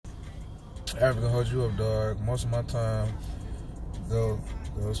Africa hold you up, dog. Most of my time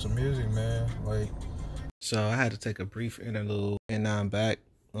goes to music, man. Like, so I had to take a brief interlude, and now I'm back.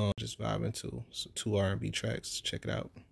 Just vibing to some 2 R&B tracks. Check it out.